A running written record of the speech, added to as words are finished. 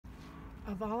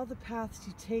Of all the paths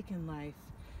you take in life,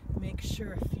 make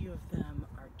sure a few of them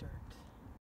are dirt.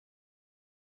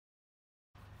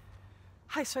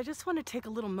 Hi, so I just want to take a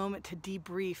little moment to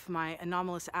debrief my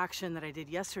anomalous action that I did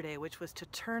yesterday, which was to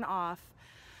turn off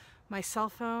my cell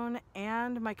phone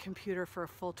and my computer for a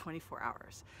full 24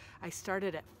 hours. I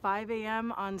started at 5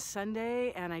 a.m. on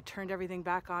Sunday and I turned everything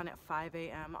back on at 5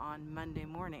 a.m. on Monday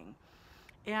morning.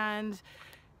 And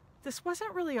this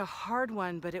wasn't really a hard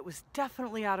one, but it was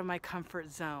definitely out of my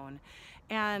comfort zone.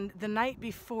 And the night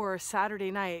before, Saturday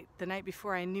night, the night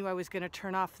before I knew I was going to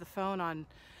turn off the phone on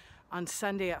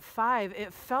Sunday at 5,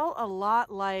 it felt a lot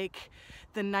like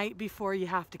the night before you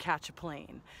have to catch a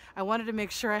plane. I wanted to make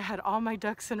sure I had all my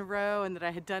ducks in a row and that I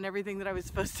had done everything that I was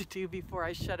supposed to do before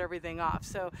I shut everything off.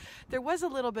 So there was a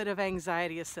little bit of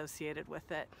anxiety associated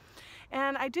with it.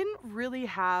 And I didn't really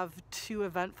have too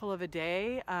eventful of a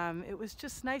day. It was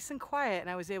just nice and quiet, and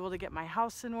I was able to get my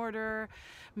house in order,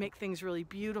 make things really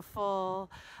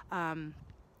beautiful.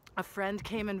 A friend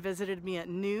came and visited me at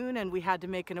noon, and we had to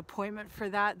make an appointment for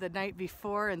that the night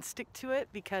before and stick to it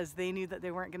because they knew that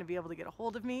they weren't going to be able to get a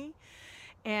hold of me.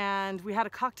 And we had a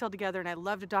cocktail together, and I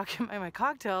love to document my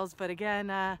cocktails, but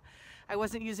again, I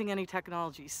wasn't using any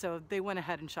technology, so they went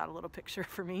ahead and shot a little picture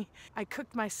for me. I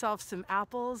cooked myself some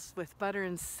apples with butter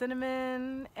and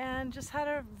cinnamon and just had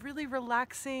a really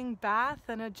relaxing bath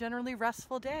and a generally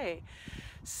restful day.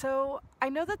 So I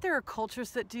know that there are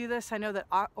cultures that do this. I know that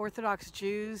Orthodox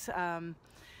Jews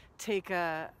take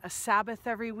a Sabbath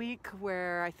every week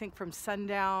where I think from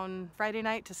sundown Friday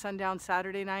night to sundown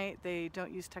Saturday night they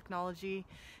don't use technology.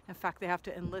 In fact, they have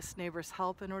to enlist neighbors'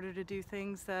 help in order to do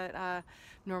things that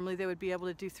normally they would be able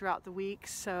to do throughout the week.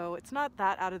 So it's not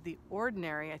that out of the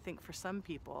ordinary, I think, for some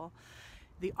people.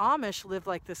 The Amish live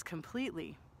like this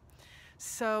completely.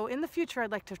 So in the future,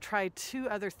 I'd like to try two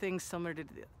other things similar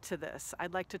to this.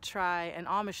 I'd like to try an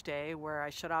Amish day where I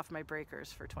shut off my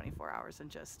breakers for 24 hours and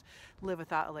just live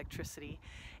without electricity.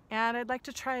 And I'd like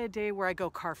to try a day where I go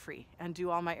car-free and do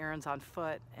all my errands on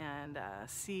foot and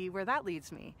see where that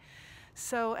leads me.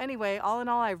 So anyway, all in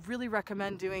all, I really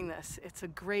recommend doing this. It's a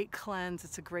great cleanse.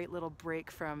 It's a great little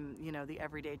break from, you know, the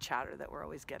everyday chatter that we're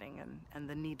always getting and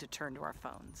the need to turn to our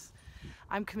phones.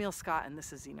 I'm Camille Scott, and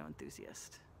this is Xeno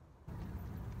Enthusiast.